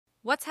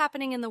What's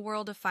happening in the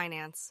world of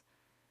finance?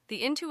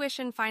 The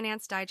Intuition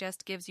Finance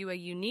Digest gives you a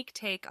unique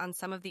take on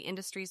some of the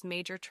industry's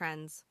major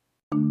trends.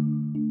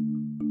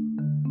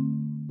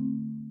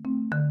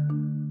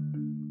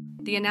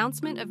 The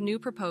announcement of new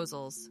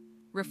proposals,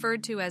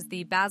 referred to as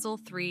the Basel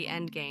III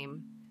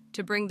Endgame,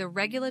 to bring the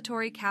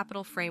regulatory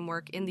capital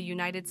framework in the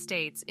United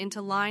States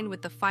into line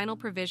with the final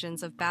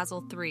provisions of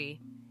Basel III,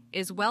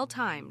 is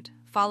well-timed,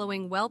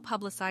 following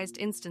well-publicized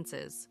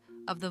instances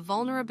of the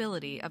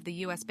vulnerability of the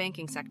U.S.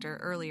 banking sector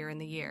earlier in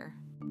the year.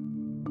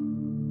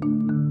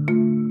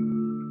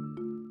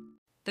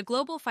 The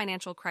global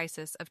financial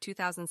crisis of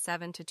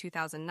 2007 to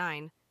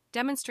 2009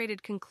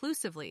 demonstrated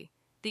conclusively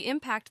the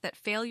impact that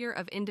failure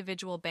of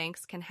individual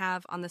banks can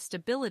have on the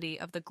stability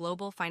of the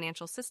global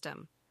financial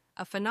system,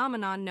 a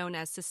phenomenon known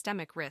as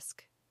systemic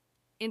risk.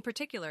 In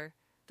particular,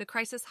 the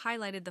crisis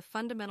highlighted the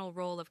fundamental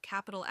role of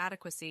capital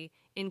adequacy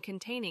in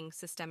containing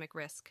systemic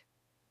risk.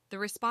 The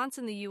response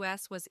in the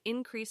U.S. was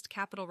increased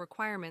capital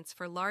requirements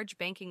for large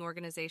banking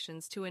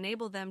organizations to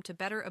enable them to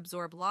better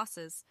absorb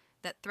losses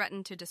that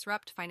threaten to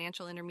disrupt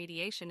financial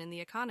intermediation in the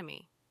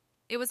economy.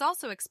 It was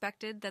also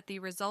expected that the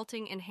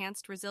resulting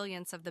enhanced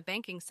resilience of the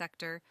banking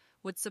sector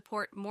would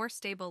support more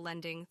stable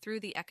lending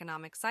through the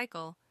economic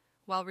cycle,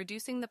 while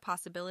reducing the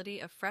possibility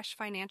of fresh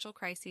financial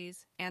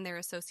crises and their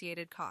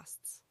associated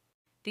costs.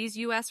 These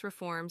U.S.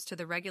 reforms to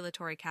the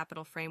regulatory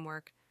capital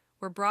framework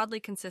were broadly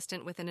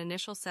consistent with an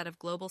initial set of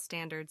global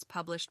standards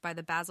published by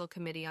the Basel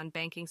Committee on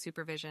Banking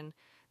Supervision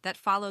that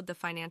followed the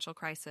financial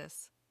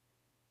crisis.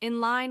 In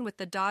line with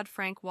the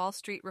Dodd-Frank Wall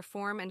Street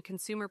Reform and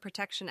Consumer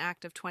Protection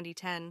Act of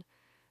 2010,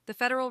 the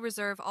Federal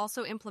Reserve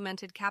also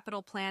implemented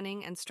capital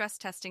planning and stress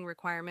testing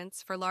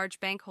requirements for large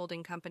bank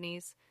holding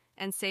companies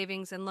and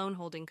savings and loan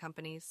holding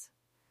companies.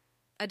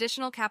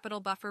 Additional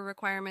capital buffer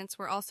requirements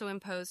were also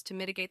imposed to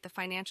mitigate the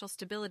financial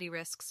stability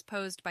risks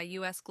posed by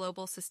U.S.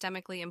 global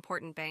systemically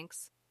important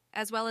banks,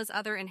 as well as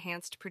other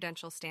enhanced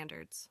prudential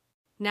standards.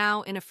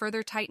 Now, in a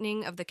further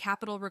tightening of the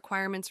capital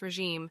requirements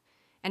regime,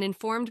 and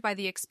informed by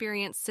the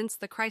experience since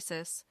the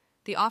crisis,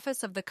 the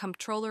Office of the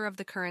Comptroller of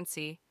the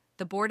Currency,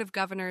 the Board of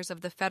Governors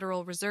of the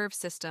Federal Reserve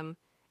System,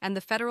 and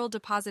the Federal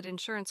Deposit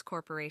Insurance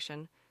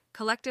Corporation,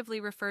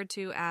 collectively referred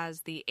to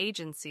as the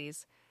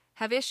agencies,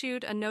 have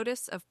issued a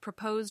notice of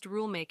proposed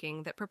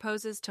rulemaking that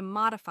proposes to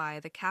modify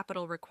the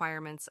capital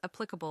requirements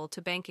applicable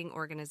to banking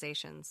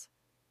organizations.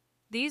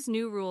 These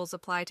new rules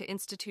apply to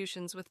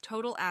institutions with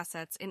total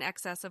assets in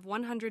excess of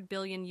 $100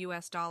 billion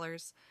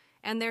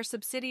and their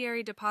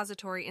subsidiary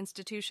depository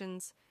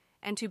institutions,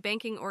 and to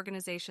banking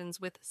organizations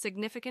with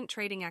significant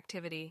trading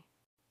activity.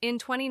 In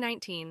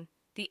 2019,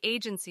 the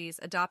agencies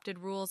adopted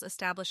rules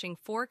establishing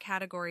 4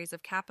 categories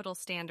of capital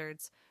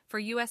standards for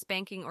U.S.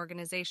 banking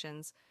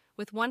organizations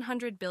with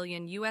 $100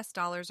 billion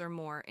or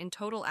more in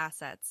total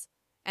assets,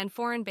 and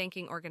foreign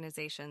banking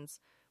organizations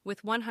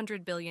with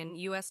 $100 billion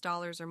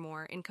or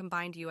more in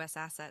combined U.S.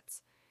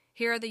 assets.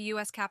 Here are the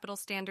U.S. Capital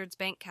Standards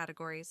Bank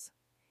categories.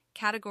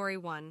 Category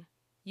 1.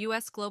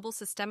 U.S. global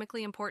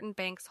systemically important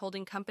banks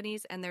holding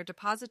companies and their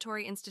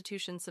depository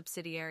institution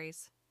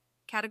subsidiaries.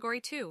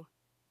 Category 2.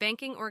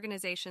 Banking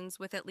organizations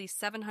with at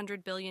least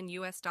 $700 billion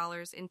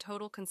in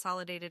total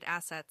consolidated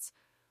assets,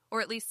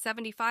 or at least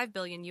 $75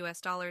 billion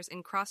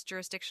in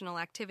cross-jurisdictional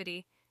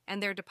activity,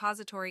 and their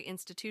depository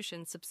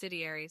institution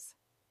subsidiaries.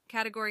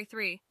 Category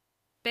 3.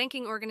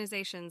 Banking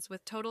organizations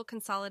with total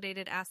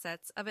consolidated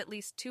assets of at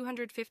least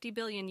 $250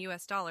 billion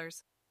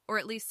or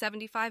at least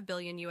 $75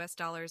 billion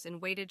in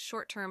weighted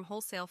short-term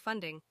wholesale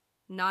funding,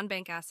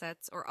 non-bank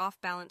assets or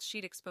off-balance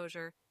sheet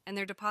exposure, and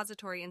their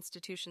depository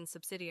institution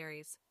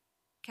subsidiaries.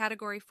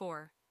 Category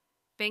 4.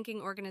 Banking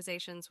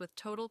organizations with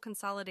total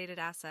consolidated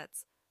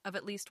assets of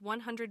at least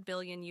 $100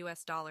 billion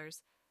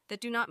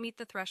that do not meet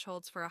the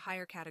thresholds for a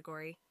higher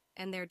category,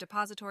 and their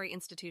depository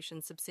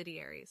institution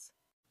subsidiaries.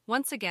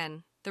 Once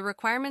again, the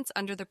requirements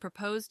under the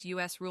proposed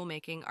U.S.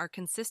 rulemaking are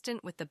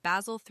consistent with the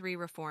Basel III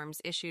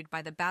reforms issued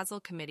by the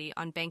Basel Committee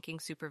on Banking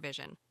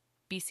Supervision,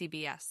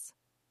 BCBS.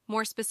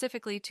 More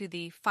specifically to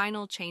the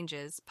final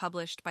changes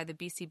published by the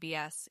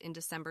BCBS in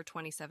December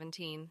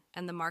 2017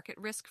 and the Market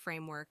Risk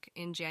Framework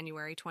in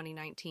January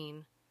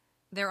 2019.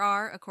 There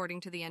are, according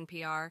to the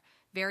NPR,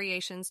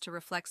 variations to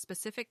reflect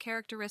specific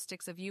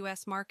characteristics of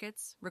U.S.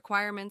 markets,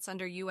 requirements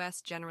under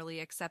U.S. Generally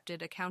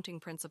Accepted Accounting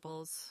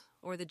Principles,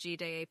 or the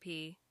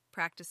GAAP,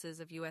 practices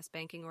of U.S.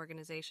 banking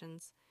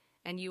organizations,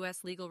 and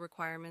U.S. legal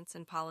requirements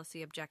and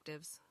policy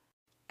objectives.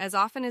 As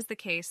often is the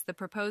case, the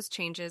proposed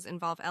changes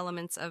involve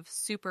elements of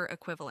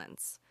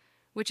super-equivalence,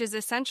 which is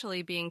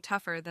essentially being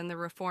tougher than the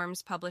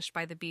reforms published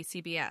by the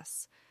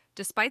BCBS,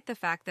 despite the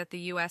fact that the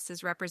U.S.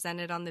 is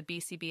represented on the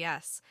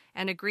BCBS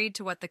and agreed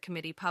to what the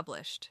committee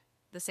published.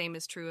 The same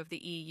is true of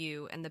the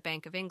EU and the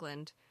Bank of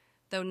England,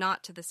 though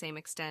not to the same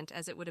extent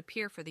as it would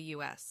appear for the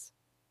U.S.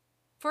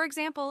 For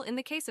example, in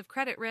the case of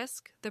credit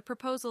risk, the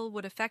proposal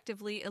would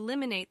effectively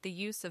eliminate the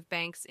use of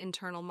banks'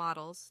 internal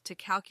models to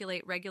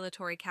calculate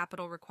regulatory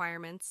capital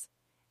requirements,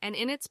 and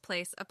in its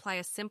place apply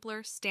a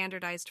simpler,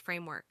 standardized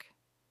framework.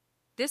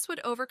 This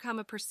would overcome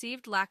a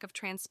perceived lack of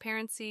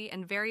transparency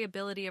and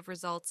variability of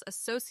results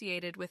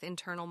associated with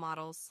internal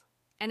models,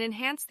 and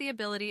enhance the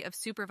ability of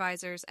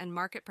supervisors and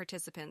market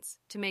participants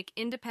to make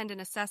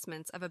independent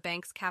assessments of a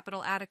bank's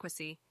capital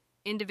adequacy,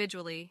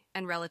 individually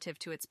and relative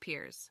to its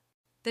peers.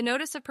 The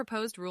Notice of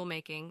Proposed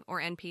Rulemaking, or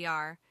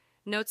NPR,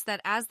 notes that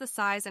as the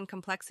size and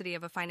complexity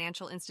of a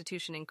financial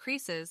institution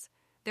increases,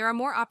 there are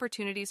more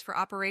opportunities for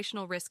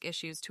operational risk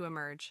issues to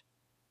emerge.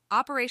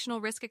 Operational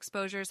risk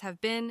exposures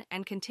have been,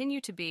 and continue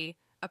to be,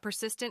 a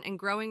persistent and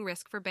growing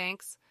risk for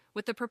banks,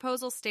 with the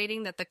proposal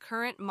stating that the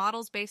current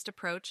models-based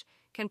approach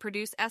can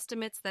produce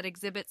estimates that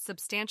exhibit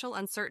substantial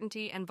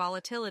uncertainty and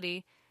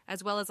volatility,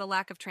 as well as a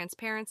lack of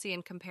transparency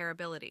and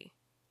comparability.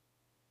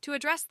 To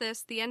address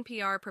this, the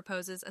NPR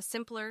proposes a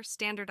simpler,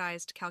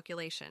 standardized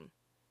calculation.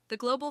 The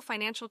global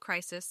financial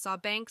crisis saw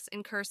banks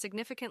incur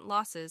significant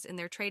losses in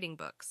their trading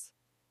books.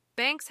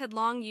 Banks had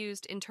long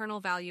used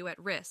internal value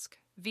at risk,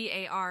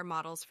 VAR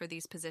models for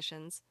these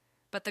positions,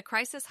 but the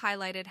crisis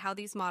highlighted how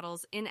these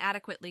models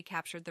inadequately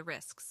captured the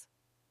risks.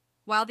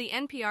 While the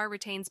NPR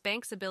retains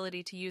banks'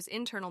 ability to use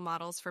internal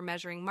models for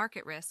measuring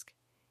market risk,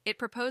 it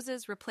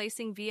proposes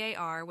replacing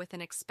VAR with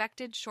an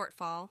expected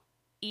shortfall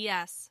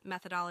 (ES)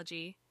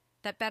 methodology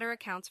that better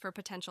accounts for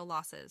potential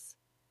losses.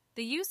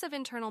 The use of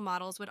internal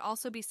models would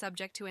also be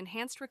subject to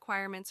enhanced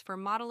requirements for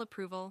model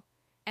approval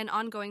and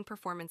ongoing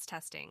performance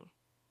testing.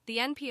 The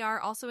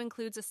NPR also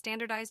includes a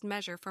standardized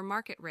measure for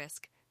market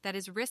risk that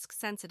is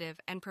risk-sensitive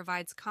and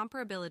provides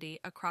comparability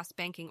across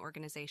banking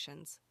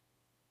organizations.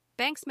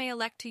 Banks may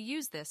elect to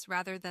use this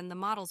rather than the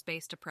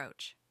models-based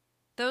approach.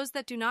 Those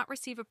that do not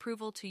receive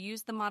approval to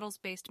use the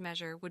models-based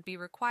measure would be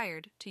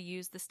required to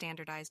use the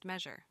standardized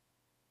measure.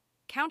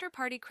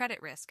 Counterparty credit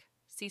risk,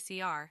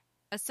 CCR,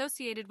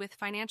 associated with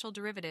financial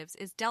derivatives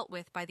is dealt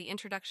with by the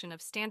introduction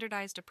of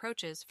standardized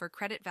approaches for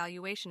credit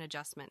valuation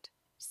adjustment,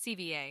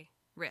 CVA,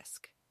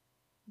 risk.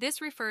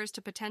 This refers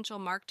to potential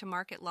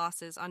mark-to-market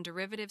losses on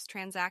derivatives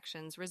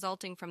transactions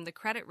resulting from the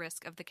credit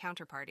risk of the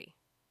counterparty.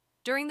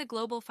 During the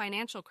global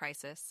financial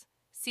crisis,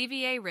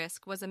 CVA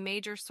risk was a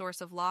major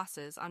source of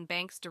losses on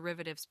banks'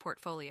 derivatives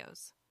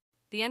portfolios.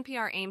 The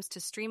NPR aims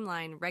to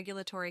streamline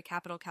regulatory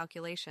capital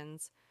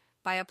calculations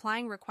by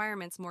applying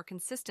requirements more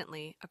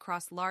consistently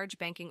across large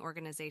banking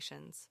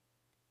organizations.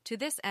 To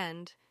this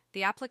end,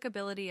 the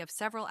applicability of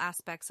several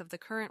aspects of the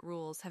current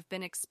rules have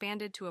been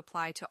expanded to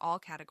apply to all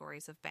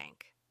categories of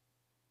bank.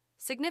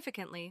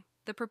 Significantly,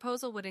 the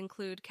proposal would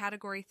include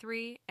Category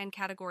 3 and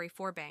Category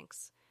 4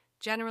 banks,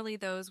 generally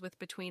those with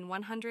between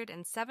 100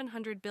 and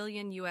 700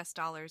 billion US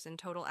dollars in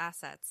total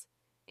assets,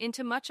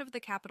 into much of the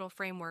capital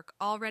framework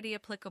already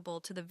applicable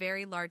to the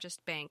very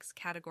largest banks,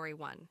 Category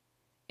 1,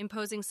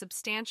 imposing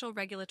substantial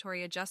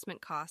regulatory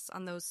adjustment costs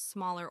on those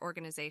smaller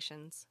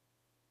organizations.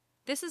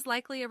 This is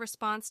likely a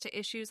response to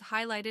issues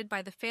highlighted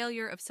by the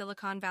failure of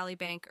Silicon Valley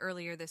Bank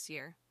earlier this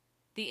year.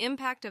 The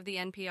impact of the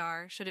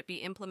NPR, should it be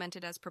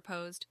implemented as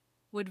proposed,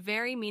 would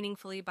vary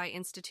meaningfully by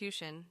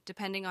institution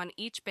depending on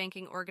each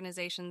banking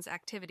organization's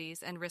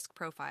activities and risk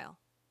profile.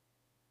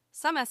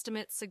 Some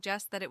estimates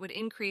suggest that it would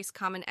increase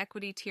Common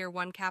Equity Tier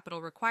 1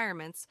 capital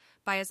requirements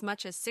by as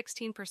much as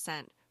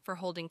 16% for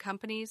holding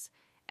companies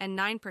and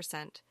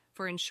 9%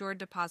 for insured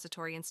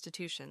depository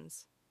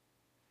institutions.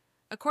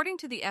 According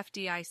to the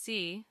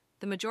FDIC,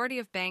 the majority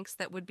of banks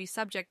that would be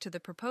subject to the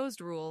proposed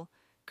rule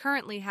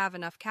currently have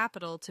enough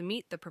capital to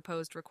meet the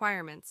proposed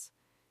requirements,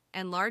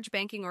 and large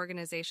banking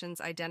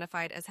organizations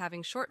identified as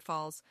having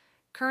shortfalls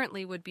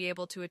currently would be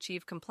able to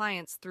achieve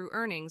compliance through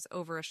earnings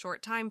over a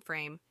short time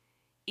frame,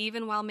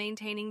 even while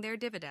maintaining their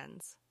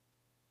dividends.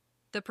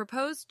 The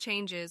proposed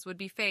changes would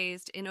be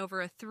phased in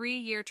over a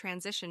 3-year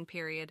transition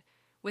period,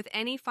 with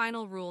any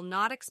final rule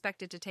not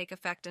expected to take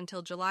effect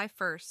until July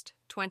 1,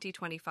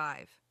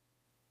 2025.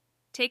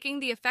 Taking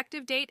the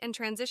effective date and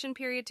transition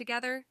period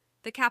together,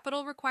 the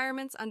capital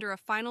requirements under a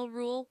final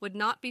rule would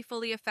not be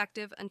fully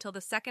effective until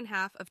the second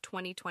half of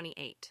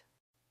 2028.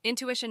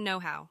 Intuition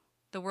Know-How,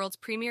 the world's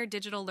premier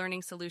digital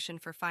learning solution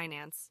for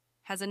finance,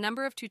 has a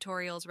number of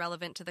tutorials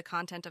relevant to the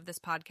content of this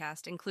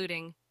podcast,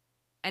 including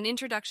an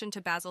introduction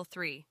to Basel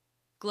III,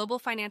 global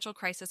financial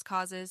crisis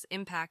causes,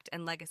 impact,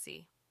 and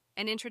legacy,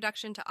 an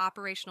introduction to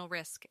operational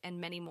risk,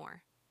 and many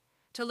more.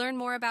 To learn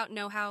more about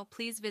know-how,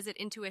 please visit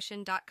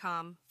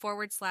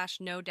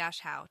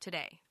intuition.com/know-how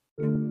today.